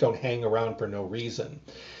you just don't hang around for no reason.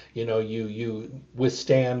 You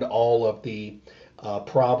withstand all of the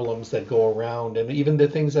problems that go around and even the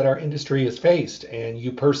things that our industry has faced, and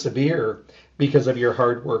you persevere because of your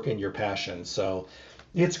hard work and your passion. So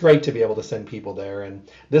it's great to be able to send people there. And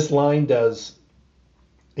this line does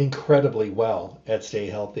incredibly well at Stay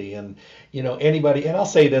Healthy. And anybody, and I'll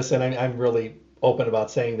say this, and I'm really open about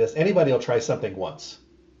saying this, anybody will try something once,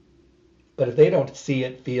 but if they don't see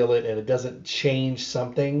it, feel it, and it doesn't change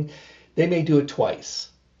something, they may do it twice.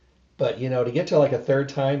 But to get to like a 3rd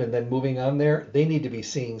time and then moving on there, they need to be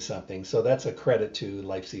seeing something. So that's a credit to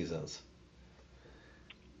Life Seasons.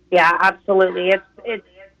 Yeah, absolutely. It's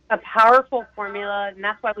a powerful formula, and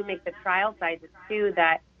that's why we make the trial sizes too,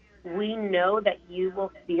 that we know that you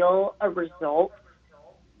will feel a result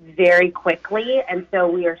very quickly. And so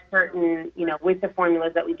we are certain, with the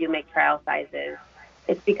formulas that we do make trial sizes,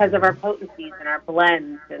 it's because of our potencies and our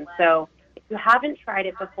blends. And so if you haven't tried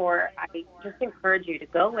it before, I just encourage you to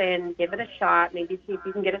go in, give it a shot, maybe see if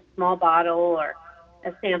you can get a small bottle or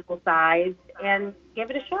a sample size and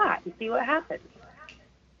give it a shot and see what happens.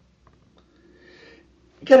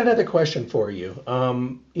 Got another question for you.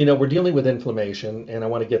 We're dealing with inflammation, and I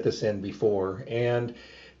want to get this in before. And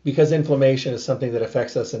because inflammation is something that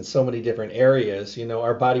affects us in so many different areas,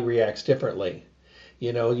 our body reacts differently.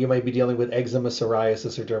 You might be dealing with eczema,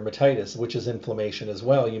 psoriasis, or dermatitis, which is inflammation as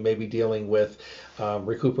well. You may be dealing with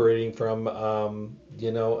recuperating from,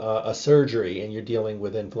 a surgery, and you're dealing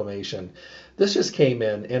with inflammation. This just came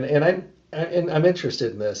in, and I'm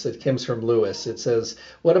interested in this. It comes from Lewis. It says,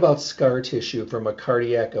 what about scar tissue from a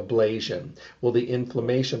cardiac ablation? Will the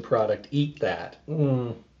inflammation product eat that?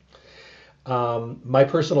 My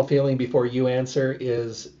personal feeling before you answer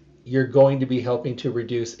is you're going to be helping to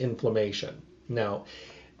reduce inflammation. Now,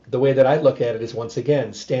 the way that I look at it is, once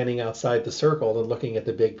again, standing outside the circle and looking at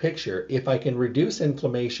the big picture. If I can reduce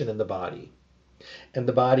inflammation in the body, and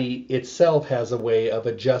the body itself has a way of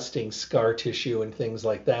adjusting scar tissue and things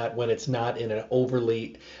like that when it's not in an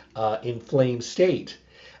overly inflamed state,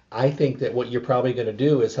 I think that what you're probably going to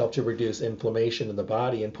do is help to reduce inflammation in the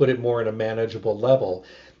body and put it more in a manageable level.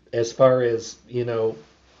 As far as,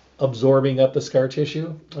 absorbing up the scar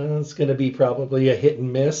tissue, it's going to be probably a hit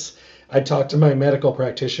and miss. I'd talk to my medical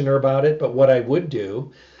practitioner about it, but what I would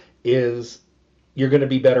do is, you're going to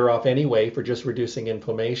be better off anyway for just reducing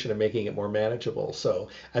inflammation and making it more manageable. So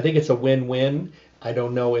I think it's a win-win. I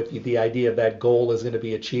don't know if the idea of that goal is going to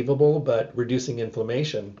be achievable, but reducing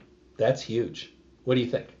inflammation, that's huge. What do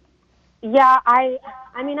you think? Yeah, I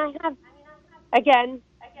have, again,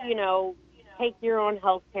 take your own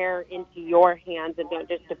health care into your hands and don't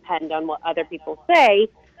just depend on what other people say.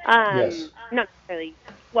 Yes. Not necessarily.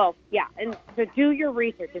 Well, yeah, and so do your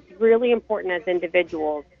research. It's really important as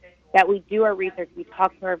individuals that we do our research, we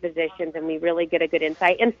talk to our physicians, and we really get a good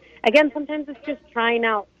insight. And again, sometimes it's just trying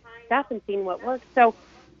out stuff and seeing what works. So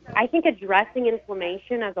I think addressing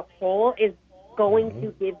inflammation as a whole is going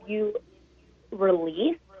to give you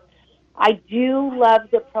relief. I do love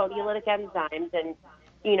the proteolytic enzymes, and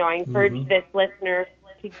I encourage this listener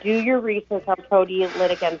to do your research on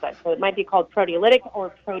proteolytic enzymes. So it might be called proteolytic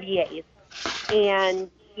or protease, and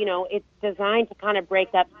it's designed to kind of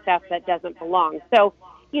break up stuff that doesn't belong. So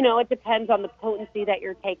it depends on the potency that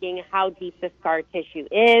you're taking, how deep the scar tissue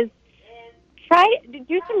is. Try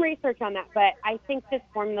do some research on that, but I think this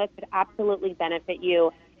formula could absolutely benefit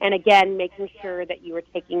you. And again, making sure that you are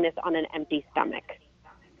taking this on an empty stomach.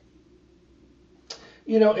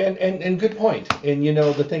 And good point. And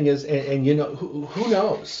the thing is, and who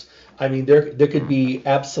knows? I mean, there could be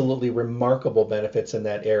absolutely remarkable benefits in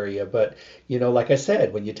that area, but like I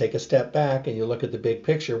said, when you take a step back and you look at the big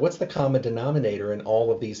picture, what's the common denominator in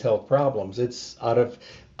all of these health problems? It's out of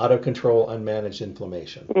control, unmanaged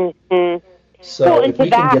inflammation. Mm-hmm. So if we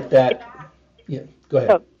can get that, yeah, go ahead.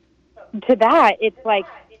 So to that, it's like,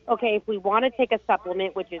 okay, if we want to take a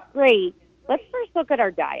supplement, which is great, let's first look at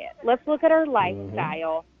our diet. Let's look at our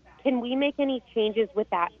lifestyle. Can we make any changes with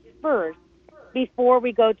that first before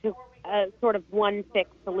we go to a sort of one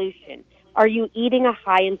fixed solution? Are you eating a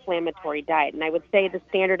high inflammatory diet? And I would say the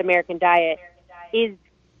standard American diet is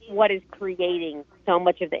what is creating so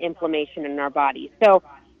much of the inflammation in our body. So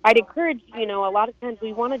I'd encourage, a lot of times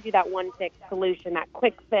we want to do that one fix solution, that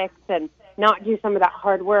quick fix, and not do some of that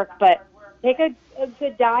hard work, but take a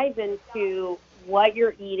good dive into what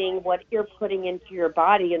you're eating, what you're putting into your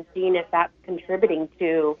body, and seeing if that's contributing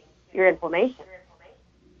to your inflammation.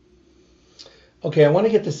 Okay, I want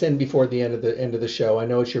to get this in before the end of the show. I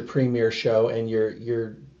know it's your premiere show, and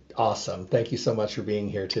you're awesome. Thank you so much for being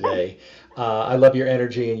here today. I love your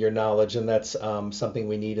energy and your knowledge, and that's something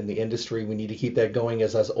we need in the industry. We need to keep that going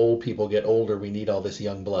as us old people get older. We need all this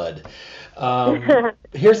young blood.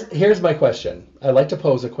 Here's my question. I like to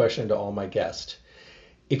pose a question to all my guests.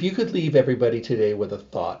 If you could leave everybody today with a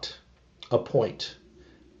thought, a point,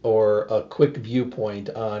 or a quick viewpoint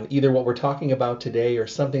on either what we're talking about today or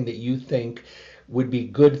something that you think would be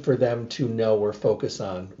good for them to know or focus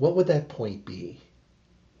on, what would that point be?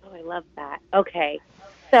 Oh, I love that. Okay.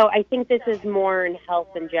 So I think this is more in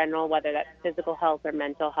health in general, whether that's physical health or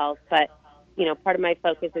mental health. But, part of my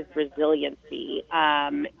focus is resiliency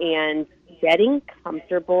and getting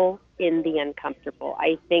comfortable in the uncomfortable.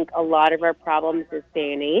 I think a lot of our problems this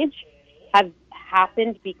day and age have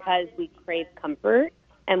happened because we crave comfort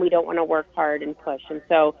and we don't want to work hard and push. And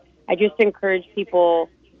so I just encourage people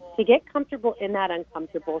to get comfortable in that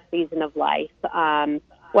uncomfortable season of life.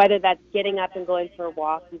 Whether that's getting up and going for a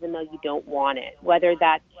walk even though you don't want it, whether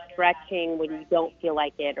that's stretching when you don't feel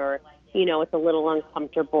like it, or, it's a little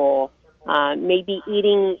uncomfortable, maybe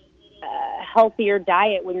eating a healthier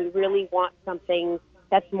diet when you really want something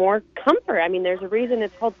that's more comfort. I mean, there's a reason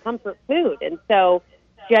it's called comfort food. And so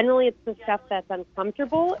generally it's the stuff that's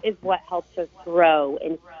uncomfortable is what helps us grow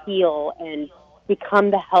and heal and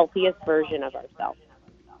become the healthiest version of ourselves.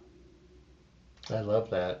 I love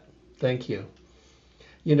that. Thank you.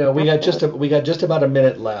 We got just about a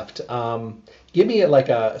minute left. Give me like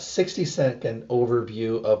a 60-second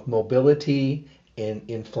overview of mobility in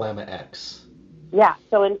InflamaX. Yeah,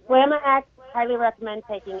 so InflamaX, highly recommend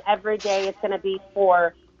taking every day. It's going to be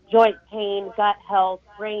for joint pain, gut health,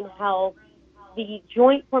 brain health. The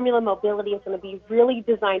joint formula mobility is going to be really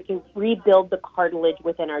designed to rebuild the cartilage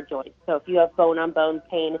within our joints. So if you have bone-on-bone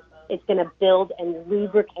pain, it's going to build and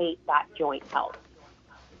lubricate that joint health.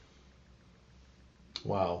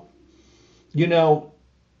 Wow.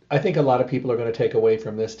 I think a lot of people are going to take away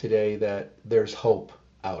from this today that there's hope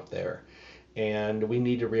out there. And we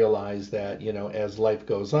need to realize that, as life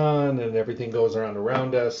goes on and everything goes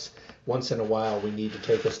around us, once in a while we need to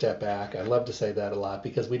take a step back. I love to say that a lot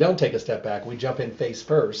because we don't take a step back. We jump in face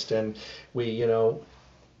first and we,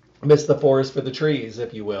 miss the forest for the trees,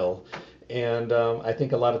 if you will. And I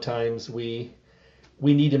think a lot of times we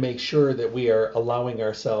need to make sure that we are allowing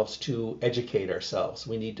ourselves to educate ourselves.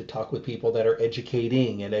 We need to talk with people that are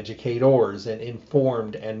educating and educators and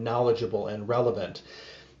informed and knowledgeable and relevant.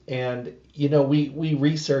 And, we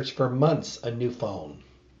research for months a new phone.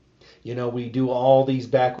 We do all these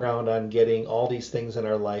background on getting all these things in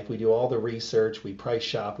our life. We do all the research, we price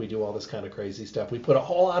shop, we do all this kind of crazy stuff. We put a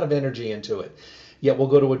whole lot of energy into it. Yet we'll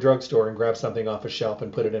go to a drugstore and grab something off a shelf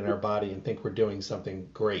and put it in our body and think we're doing something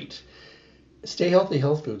great. Stay Healthy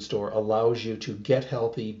Health Food Store allows you to get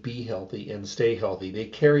healthy, be healthy, and stay healthy. They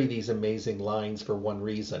carry these amazing lines for one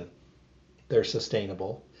reason. They're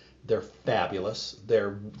sustainable. They're fabulous.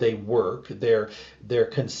 They work. They're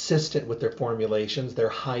consistent with their formulations. They're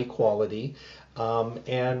high quality.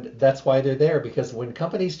 And that's why they're there, because when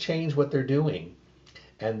companies change what they're doing,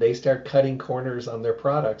 and they start cutting corners on their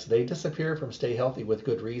products, they disappear from Stay Healthy with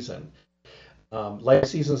good reason. Life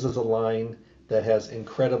Seasons is a line that has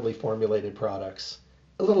incredibly formulated products,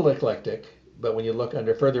 a little eclectic, but when you look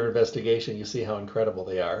under further investigation, you see how incredible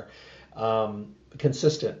they are.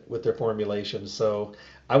 Consistent with their formulations. So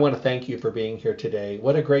I want to thank you for being here today.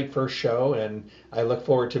 What a great first show, and I look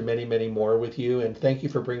forward to many, many more with you. And thank you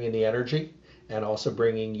for bringing the energy and also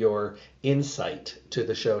bringing your insight to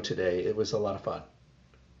the show today. It was a lot of fun.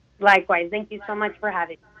 Likewise. Thank you so much for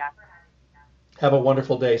having me, Jeff. Have a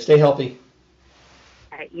wonderful day. Stay healthy.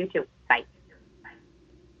 All right, you too. Bye.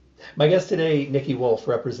 My guest today, Nikki Wolf,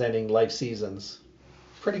 representing Life Seasons.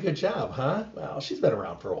 Pretty good job, huh? Well, she's been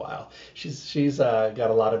around for a while. She's got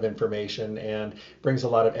a lot of information and brings a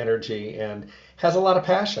lot of energy and has a lot of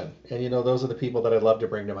passion. And, those are the people that I love to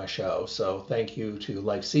bring to my show. So thank you to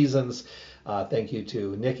Life Seasons. Thank you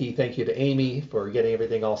to Nikki. Thank you to Amy for getting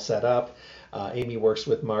everything all set up. Amy works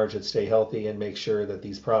with Marge at Stay Healthy and makes sure that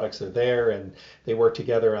these products are there, and they work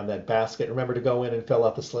together on that basket. Remember to go in and fill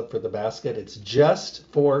out the slip for the basket. It's just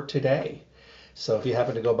for today. So if you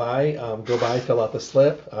happen to go by, fill out the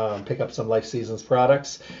slip, pick up some Life Seasons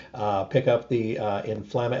products, pick up the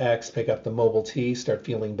Inflama-X, pick up the Mobile T, start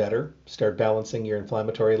feeling better, start balancing your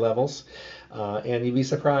inflammatory levels, and you'd be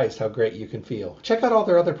surprised how great you can feel. Check out all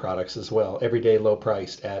their other products as well, everyday low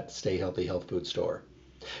priced at Stay Healthy Health Food Store.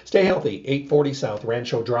 Stay Healthy, 840 South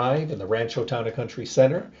Rancho Drive in the Rancho Town and Country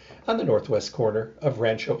Center on the northwest corner of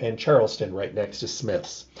Rancho and Charleston, right next to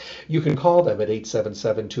Smith's. You can call them at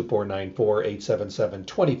 877-2494,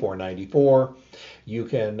 877-2494. You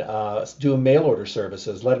can do mail order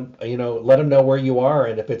services. Let them know where you are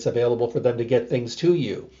and if it's available for them to get things to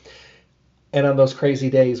you. And on those crazy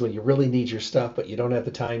days when you really need your stuff, but you don't have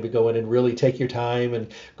the time to go in and really take your time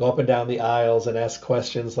and go up and down the aisles and ask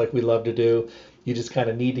questions like we love to do, you just kind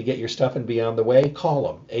of need to get your stuff and be on the way, call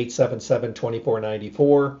them,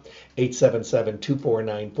 877-2494,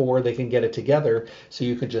 877-2494. They can get it together so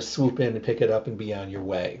you can just swoop in and pick it up and be on your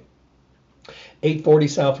way. 840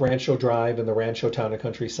 South Rancho Drive in the Rancho Town and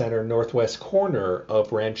Country Center, northwest corner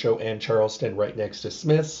of Rancho and Charleston, right next to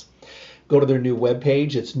Smith's. Go to their new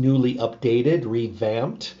webpage. It's newly updated,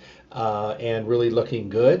 revamped, and really looking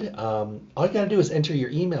good. All you got to do is enter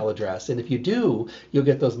your email address. And if you do, you'll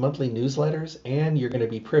get those monthly newsletters, and you're going to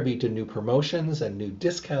be privy to new promotions and new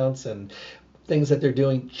discounts and things that they're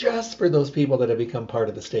doing just for those people that have become part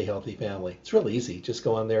of the Stay Healthy family. It's real easy. Just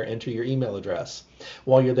go on there, enter your email address.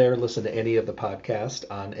 While you're there, listen to any of the podcasts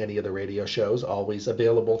on any of the radio shows, always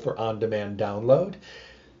available for on-demand download.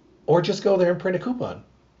 Or just go there and print a coupon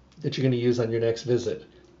that you're going to use on your next visit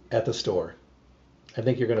at the store. I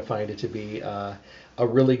think you're going to find it to be a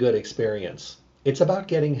really good experience. It's about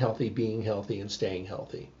getting healthy, being healthy, and staying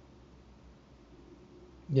healthy.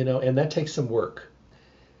 And that takes some work.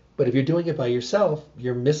 But if you're doing it by yourself,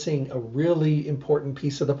 you're missing a really important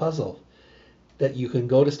piece of the puzzle. That you can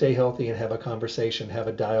go to Stay Healthy and have a conversation, have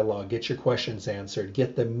a dialogue, get your questions answered,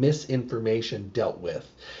 get the misinformation dealt with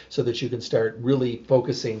so that you can start really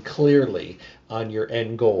focusing clearly on your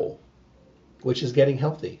end goal, which is getting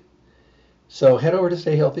healthy. So head over to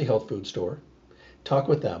Stay Healthy Health Food Store, talk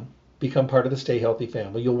with them, become part of the Stay Healthy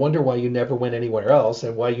family. You'll wonder why you never went anywhere else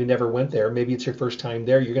and why you never went there. Maybe it's your first time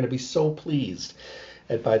there. You're going to be so pleased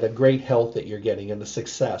by the great health that you're getting and the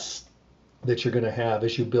success that you're going to have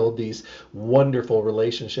as you build these wonderful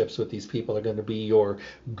relationships with these people. Are going to be your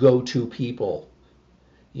go-to people,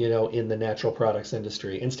 in the natural products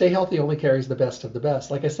industry. And Stay Healthy only carries the best of the best.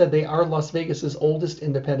 Like I said, they are Las Vegas's oldest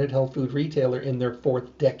independent health food retailer in their 4th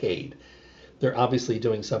decade. They're obviously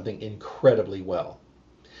doing something incredibly well.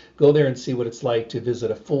 Go there and see what it's like to visit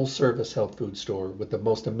a full-service health food store with the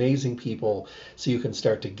most amazing people so you can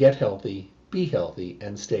start to get healthy, be healthy,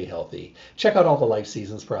 and stay healthy. Check out all the Life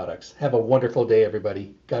Seasons products. Have a wonderful day,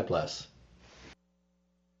 everybody. God bless.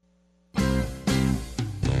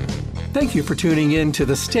 Thank you for tuning in to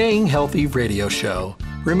the Staying Healthy radio show.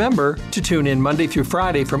 Remember to tune in Monday through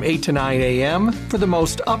Friday from 8 to 9 a.m. for the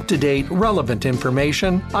most up-to-date, relevant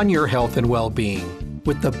information on your health and well-being,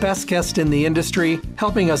 with the best guest in the industry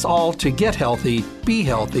helping us all to get healthy, be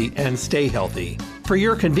healthy, and stay healthy. For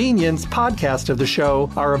your convenience, podcasts of the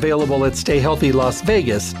show are available at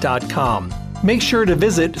StayHealthyLasVegas.com. Make sure to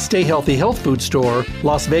visit Stay Healthy Health Food Store,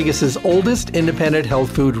 Las Vegas's oldest independent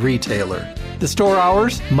health food retailer. The store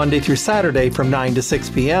hours, Monday through Saturday from 9 to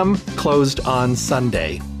 6 p.m., closed on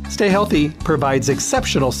Sunday. Stay Healthy provides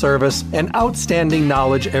exceptional service and outstanding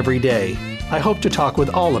knowledge every day. I hope to talk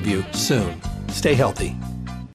with all of you soon. Stay healthy.